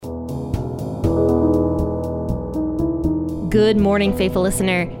Good morning, faithful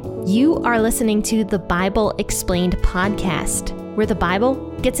listener. You are listening to the Bible Explained podcast, where the Bible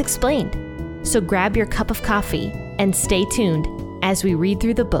gets explained. So grab your cup of coffee and stay tuned as we read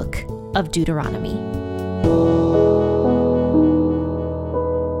through the book of Deuteronomy.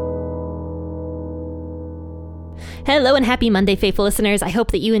 Hello and happy Monday, faithful listeners. I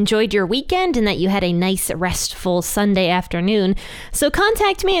hope that you enjoyed your weekend and that you had a nice, restful Sunday afternoon. So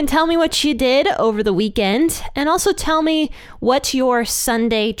contact me and tell me what you did over the weekend, and also tell me what your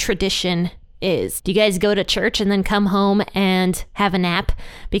Sunday tradition is. Do you guys go to church and then come home and have a nap?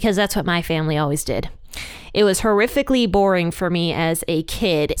 Because that's what my family always did. It was horrifically boring for me as a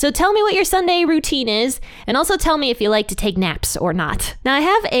kid. So tell me what your Sunday routine is, and also tell me if you like to take naps or not. Now, I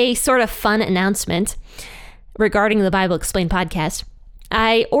have a sort of fun announcement regarding the Bible Explained podcast.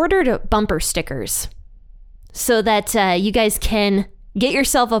 I ordered bumper stickers so that you guys can get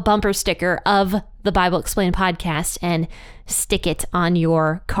yourself a bumper sticker of the Bible Explained podcast and stick it on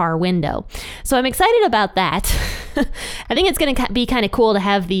your car window. So I'm excited about that. I think it's going to be kind of cool to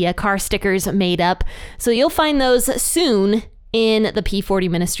have the car stickers made up. So you'll find those soon in the P40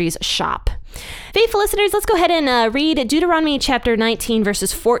 Ministries shop. Faithful listeners, let's go ahead and read Deuteronomy chapter 19,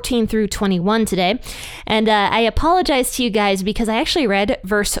 verses 14 through 21 today. And I apologize to you guys because I actually read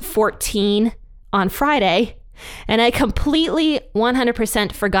verse 14 on Friday, and I completely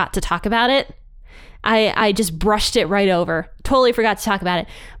 100% forgot to talk about it. I just brushed it right over. Totally forgot to talk about it.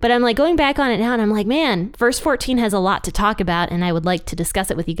 But I'm like going back on it now, and I'm like, man, verse 14 has a lot to talk about, and I would like to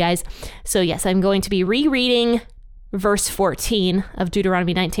discuss it with you guys. So yes, I'm going to be rereading verse 14 of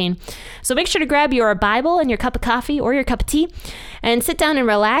Deuteronomy 19. So make sure to grab your Bible and your cup of coffee or your cup of tea and sit down and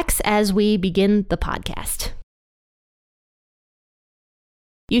relax as we begin the podcast.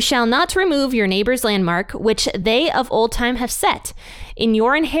 You shall not remove your neighbor's landmark, which they of old time have set, in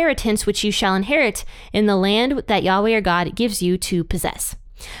your inheritance which you shall inherit in the land that Yahweh your God gives you to possess.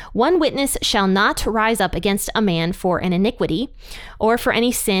 One witness shall not rise up against a man for an iniquity, or for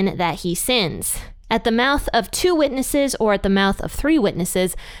any sin that he sins. At the mouth of 2 witnesses or at the mouth of 3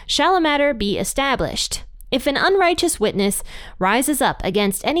 witnesses shall a matter be established. If an unrighteous witness rises up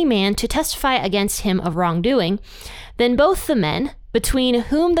against any man to testify against him of wrongdoing, then both the men, between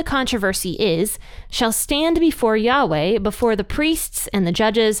whom the controversy is, shall stand before Yahweh, before the priests and the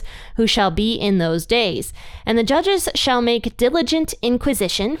judges who shall be in those days. And the judges shall make diligent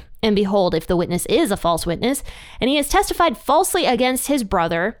inquisition, and behold, if the witness is a false witness, and he has testified falsely against his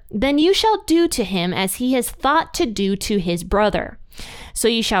brother, then you shall do to him as he has thought to do to his brother. So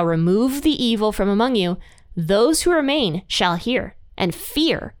you shall remove the evil from among you. Those who remain shall hear and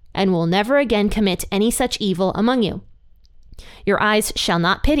fear, and will never again commit any such evil among you. Your eyes shall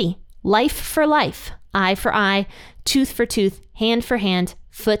not pity. Life for life, eye for eye, tooth for tooth, hand for hand,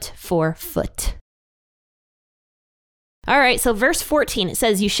 foot for foot. All right, so verse 14, it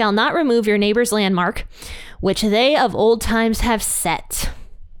says, you shall not remove your neighbor's landmark, which they of old times have set.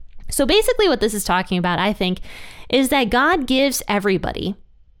 So basically what this is talking about, I think, is that God gives everybody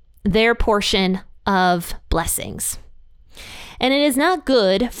their portion of blessings. And it is not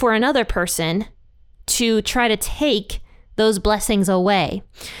good for another person to try to take those blessings away.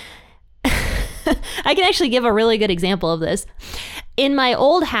 I can actually give a really good example of this. In my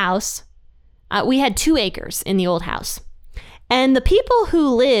old house, we had 2 acres in the old house. And the people who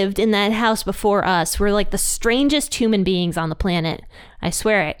lived in that house before us were like the strangest human beings on the planet. I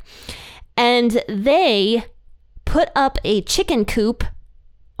swear it. And they put up a chicken coop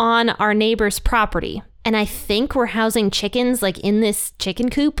on our neighbor's property. And I think we're housing chickens like in this chicken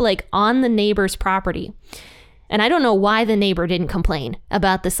coop, like on the neighbor's property. And I don't know why the neighbor didn't complain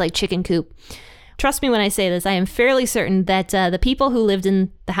about this like chicken coop. Trust me when I say this, I am fairly certain that the people who lived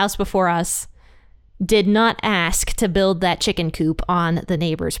in the house before us did not ask to build that chicken coop on the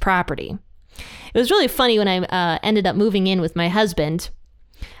neighbor's property. It was really funny when I ended up moving in with my husband.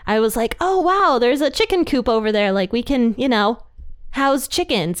 I was like, oh, wow, there's a chicken coop over there. Like we can, house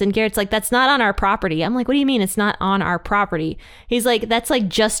chickens. And Garrett's like, that's not on our property. I'm like, what do you mean it's not on our property? He's like, that's like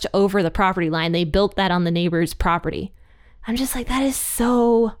just over the property line. They built that on the neighbor's property. I'm just like, that is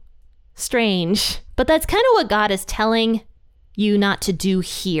so strange. But that's kind of what God is telling you not to do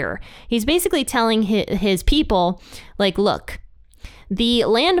here. He's basically telling his people, like, look, the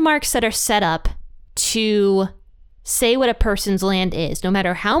landmarks that are set up to say what a person's land is, no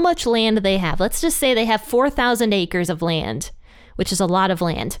matter how much land they have. Let's just say they have 4,000 acres of land, which is a lot of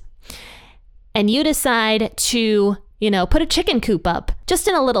land. And you decide to, put a chicken coop up just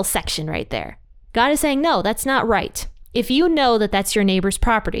in a little section right there. God is saying, no, that's not right. If you know that that's your neighbor's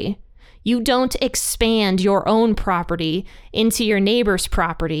property, you don't expand your own property into your neighbor's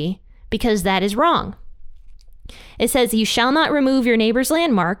property because that is wrong. It says, "You shall not remove your neighbor's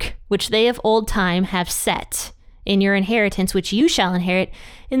landmark, which they of old time have set in your inheritance, which you shall inherit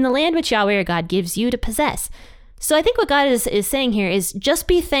in the land which Yahweh your God gives you to possess." So I think what God is saying here is just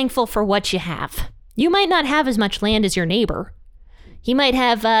be thankful for what you have. You might not have as much land as your neighbor. He might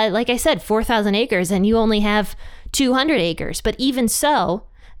have, like I said, 4,000 acres and you only have 200 acres. But even so,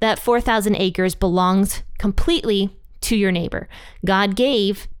 that 4,000 acres belongs completely to your neighbor. God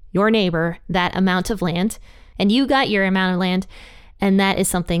gave your neighbor that amount of land and you got your amount of land. And that is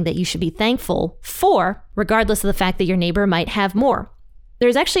something that you should be thankful for, regardless of the fact that your neighbor might have more.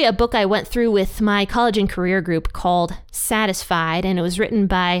 There's actually a book I went through with my college and career group called Satisfied, and it was written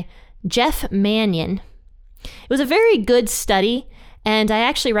by Jeff Manion. It was a very good study, and I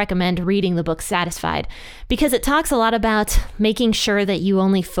actually recommend reading the book Satisfied because it talks a lot about making sure that you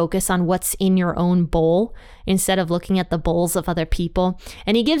only focus on what's in your own bowl instead of looking at the bowls of other people.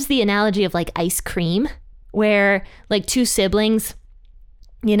 And he gives the analogy of like ice cream, where like two siblings,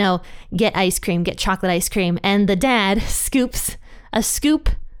 get ice cream, get chocolate ice cream, and the dad scoops a scoop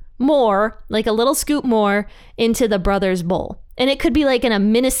more, like a little scoop more, into the brother's bowl. And it could be like in a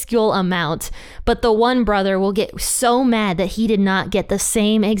minuscule amount, but the one brother will get so mad that he did not get the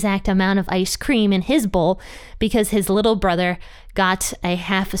same exact amount of ice cream in his bowl because his little brother got a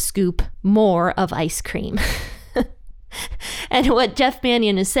half a scoop more of ice cream. And what Jeff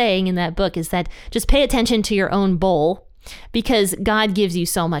Manion is saying in that book is that just pay attention to your own bowl because God gives you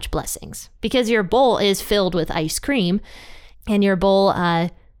so much blessings. Because your bowl is filled with ice cream and your bowl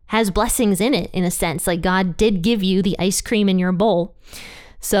has blessings in it, in a sense. Like God did give you the ice cream in your bowl.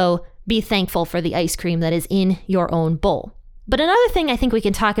 So be thankful for the ice cream that is in your own bowl. But another thing I think we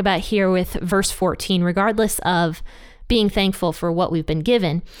can talk about here with verse 14, regardless of being thankful for what we've been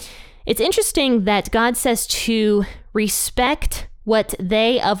given, it's interesting that God says to respect what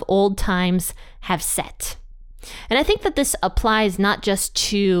they of old times have set. And I think that this applies not just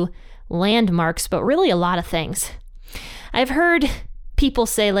to landmarks, but really a lot of things. I've heard people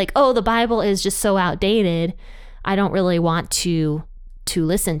say like, oh, the Bible is just so outdated. I don't really want to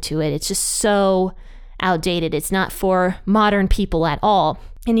listen to it. It's just so outdated. It's not for modern people at all.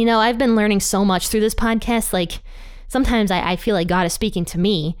 And I've been learning so much through this podcast. Like sometimes I feel like God is speaking to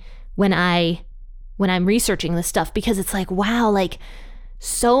me when I'm researching this stuff, because it's like, wow, like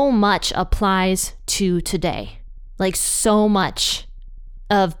so much applies to today. Like so much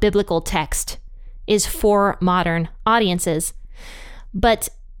of biblical text is for modern audiences. But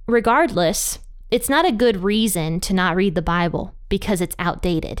regardless, it's not a good reason to not read the Bible because it's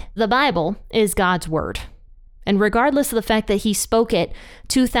outdated. The Bible is God's word. And regardless of the fact that he spoke it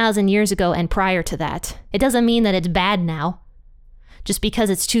 2,000 years ago and prior to that, it doesn't mean that it's bad now just because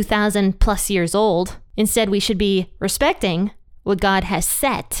it's 2,000 plus years old. Instead, we should be respecting what God has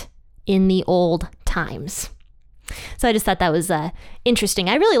set in the old times. So I just thought that was interesting.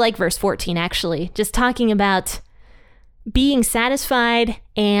 I really like verse 14, actually, just talking about being satisfied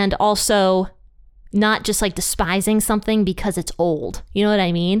and also not just like despising something because it's old. You know what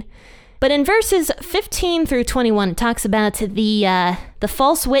I mean? But in verses 15 through 21, it talks about the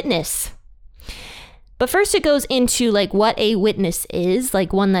false witness. But first it goes into like what a witness is,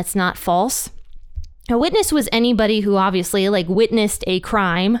 like one that's not false. A witness was anybody who obviously like witnessed a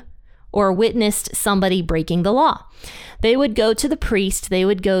crime or witnessed somebody breaking the law. They would go to the priest, they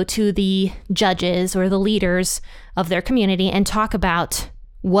would go to the judges or the leaders of their community and talk about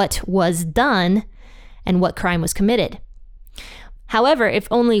what was done and what crime was committed. However, if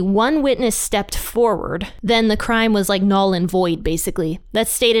only one witness stepped forward, then the crime was like null and void, basically.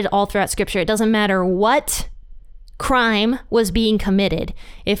 That's stated all throughout Scripture. It doesn't matter what crime was being committed.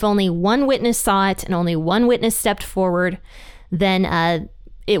 If only one witness saw it and only one witness stepped forward, then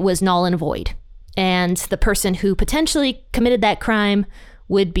it was null and void. And the person who potentially committed that crime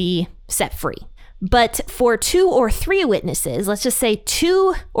would be set free. But for 2 or 3 witnesses, let's just say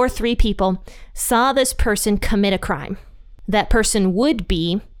 2 or 3 people saw this person commit a crime, that person would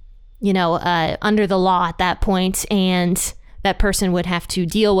be, under the law at that point, and that person would have to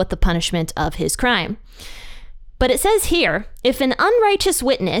deal with the punishment of his crime. But it says here, if an unrighteous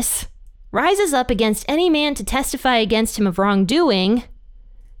witness rises up against any man to testify against him of wrongdoing,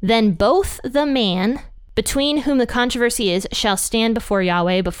 then both the man between whom the controversy is shall stand before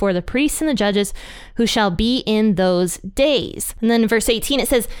Yahweh, before the priests and the judges who shall be in those days. And then in verse 18 it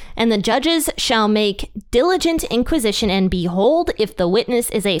says, and the judges shall make diligent inquisition, and behold, if the witness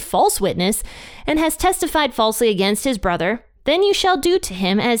is a false witness and has testified falsely against his brother, then you shall do to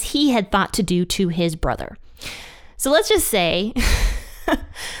him as he had thought to do to his brother. So let's just say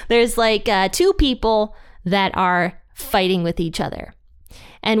there's like 2 people that are fighting with each other.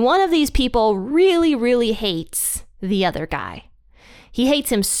 And one of these people really, really hates the other guy. He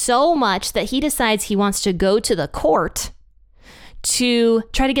hates him so much that he decides he wants to go to the court to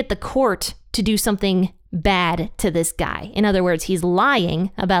try to get the court to do something bad to this guy. In other words, he's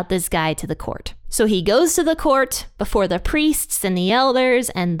lying about this guy to the court. So he goes to the court before the priests and the elders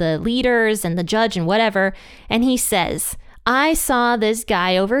and the leaders and the judge and whatever, and he says, I saw this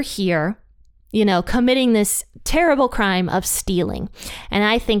guy over here, committing this terrible crime of stealing. And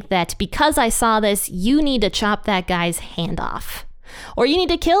I think that because I saw this, you need to chop that guy's hand off. Or you need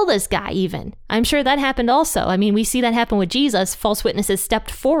to kill this guy even. I'm sure that happened also. I mean, we see that happen with Jesus. False witnesses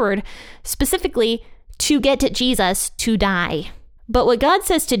stepped forward specifically to get Jesus to die. But what God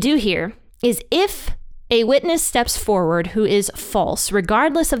says to do here is if a witness steps forward who is false,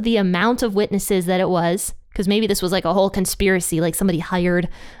 regardless of the amount of witnesses that it was, because maybe this was like a whole conspiracy, like somebody hired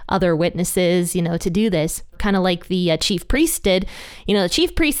other witnesses, to do this, kind of like the chief priest did. The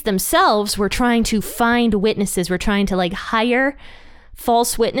chief priests themselves were trying to find witnesses, were trying to hire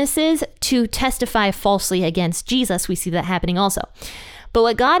false witnesses to testify falsely against Jesus. We see that happening also. But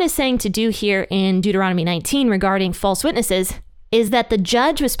what God is saying to do here in Deuteronomy 19 regarding false witnesses is that the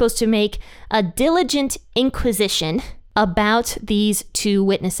judge was supposed to make a diligent inquisition about these two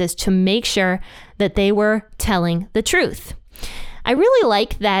witnesses to make sure that they were telling the truth. I really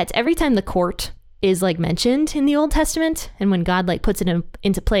like that every time the court is mentioned in the Old Testament, and when God puts it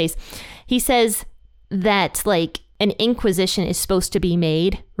into place, he says that an inquisition is supposed to be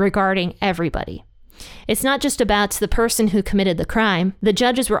made regarding everybody. It's not just about the person who committed the crime. The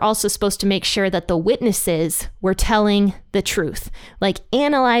judges were also supposed to make sure that the witnesses were telling the truth,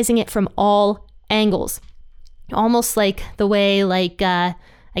 analyzing it from all angles. Almost like the way, I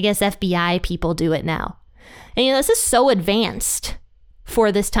guess FBI people do it now. And, this is so advanced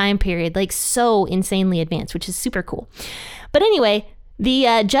for this time period, so insanely advanced, which is super cool. But anyway,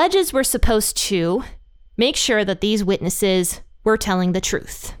 the judges were supposed to make sure that these witnesses were telling the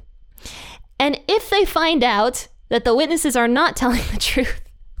truth. And if they find out that the witnesses are not telling the truth,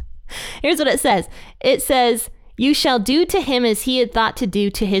 here's what it says. It says, you shall do to him as he had thought to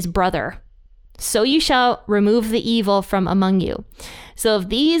do to his brother. So you shall remove the evil from among you. So if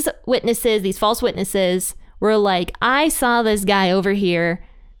these witnesses, these false witnesses, were I saw this guy over here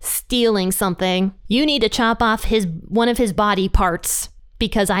stealing something, you need to chop off one of his body parts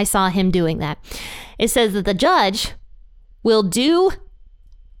because I saw him doing that. It says that the judge will do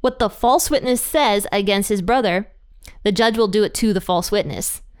what the false witness says against his brother. The judge will do it to the false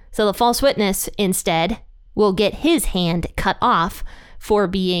witness. So the false witness instead will get his hand cut off for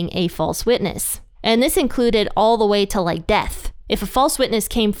being a false witness. And this included all the way to death. If a false witness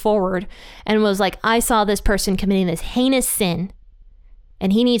came forward and was I saw this person committing this heinous sin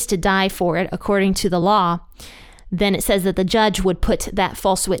and he needs to die for it according to the law, then it says that the judge would put that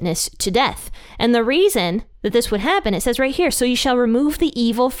false witness to death. And the reason that this would happen, it says right here, so you shall remove the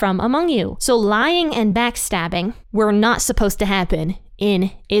evil from among you. So lying and backstabbing were not supposed to happen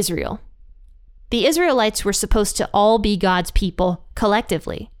in Israel. The Israelites were supposed to all be God's people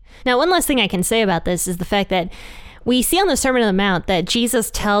collectively. Now, one last thing I can say about this is the fact that we see on the Sermon on the Mount that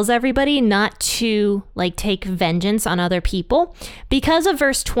Jesus tells everybody not to take vengeance on other people because of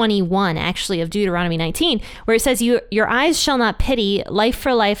verse 21, actually, of Deuteronomy 19, where it says, your eyes shall not pity, life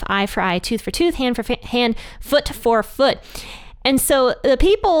for life, eye for eye, tooth for tooth, hand for hand, foot for foot. And so the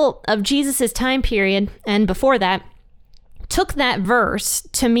people of Jesus's time period and before that took that verse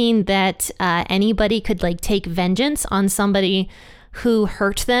to mean that anybody could take vengeance on somebody who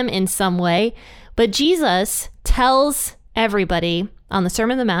hurt them in some way. But Jesus tells everybody on the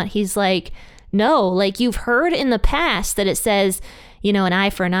Sermon on the Mount, he's no, you've heard in the past that it says, an eye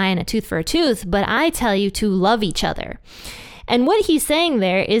for an eye and a tooth for a tooth, but I tell you to love each other. And what he's saying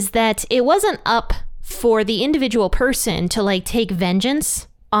there is that it wasn't up for the individual person to take vengeance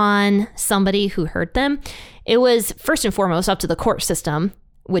on somebody who hurt them. It was first and foremost up to the court system,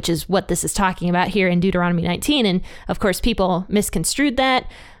 which is what this is talking about here in Deuteronomy 19. And of course, people misconstrued that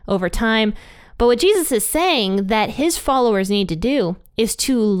over time. But what Jesus is saying that his followers need to do is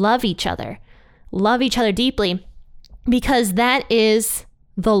to love each other deeply, because that is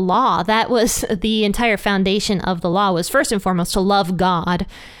the law. That was the entire foundation of the law, was first and foremost to love God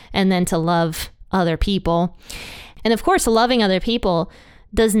and then to love other people. And of course, loving other people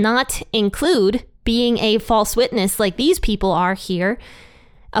does not include being a false witness like these people are here.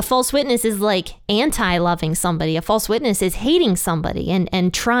 A false witness is anti-loving somebody. A false witness is hating somebody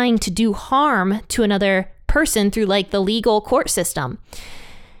and trying to do harm to another person through the legal court system.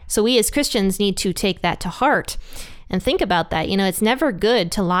 So we as Christians need to take that to heart and think about that. It's never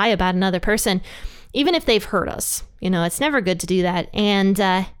good to lie about another person, even if they've hurt us. It's never good to do that. And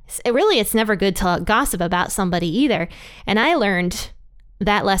it's never good to gossip about somebody either. And I learned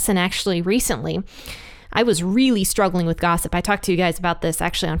that lesson actually recently. I was really struggling with gossip. I talked to you guys about this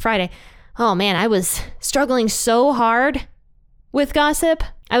actually on Friday. Oh man, I was struggling so hard with gossip.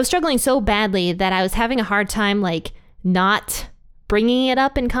 I was struggling so badly that I was having a hard time not bringing it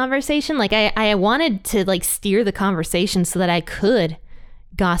up in conversation. I wanted to steer the conversation so that I could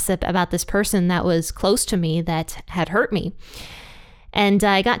gossip about this person that was close to me that had hurt me. And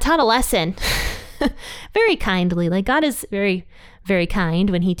I got taught a lesson very kindly. God is very, very kind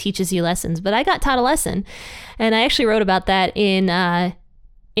when he teaches you lessons, but I got taught a lesson. And I actually wrote about that in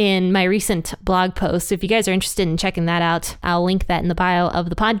my recent blog post. If you guys are interested in checking that out, I'll link that in the bio of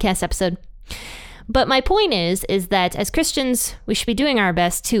the podcast episode. But my point is that as Christians, we should be doing our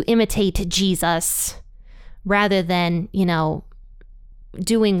best to imitate Jesus rather than,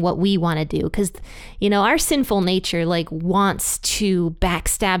 doing what we want to do. Because, our sinful nature wants to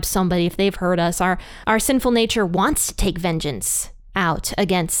backstab somebody if they've hurt us. Our sinful nature wants to take vengeance out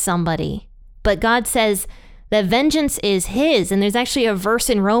against somebody. But God says that vengeance is his. And there's actually a verse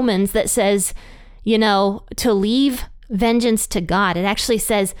in Romans that says, to leave vengeance to God. It actually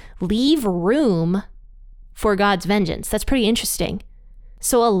says, leave room for God's vengeance. That's pretty interesting.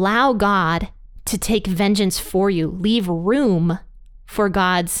 So allow God to take vengeance for you. Leave room for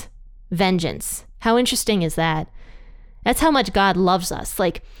God's vengeance. How interesting is that? That's how much God loves us.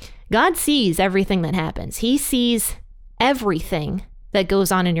 God sees everything that happens. He sees everything that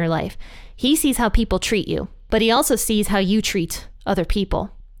goes on in your life. He sees how people treat you, but he also sees how you treat other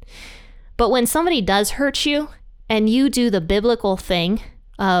people. But when somebody does hurt you and you do the biblical thing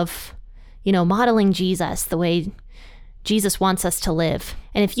of, modeling Jesus the way Jesus wants us to live,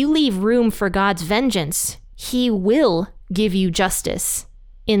 and if you leave room for God's vengeance, he will give you justice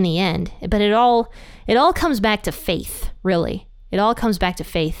in the end. But it all comes back to faith, really. It all comes back to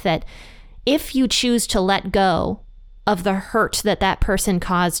faith that if you choose to let go of the hurt that person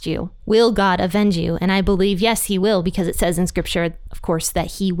caused you, will God avenge you? And I believe, yes, he will, because it says in scripture, of course,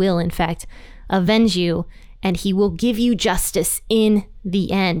 that he will, in fact, avenge you and he will give you justice in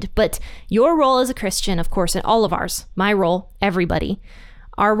the end. But your role as a Christian, of course, and all of ours, my role, everybody,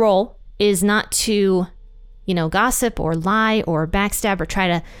 our role is not to gossip or lie or backstab or try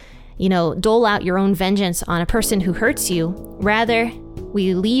to, dole out your own vengeance on a person who hurts you. Rather,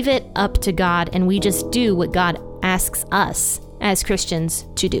 we leave it up to God and we just do what God asks us as Christians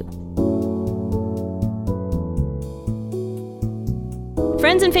to do.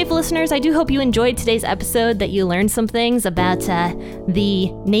 Friends and faithful listeners, I do hope you enjoyed today's episode, that you learned some things about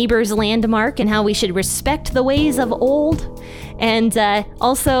the neighbor's landmark and how we should respect the ways of old, and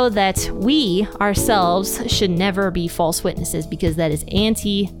also that we ourselves should never be false witnesses, because that is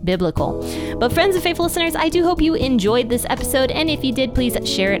anti-biblical. But friends and faithful listeners, I do hope you enjoyed this episode, and if you did, please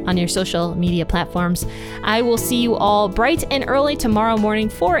share it on your social media platforms. I will see you all bright and early tomorrow morning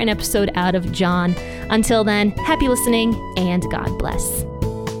for an episode out of John. Until then, happy listening and God bless.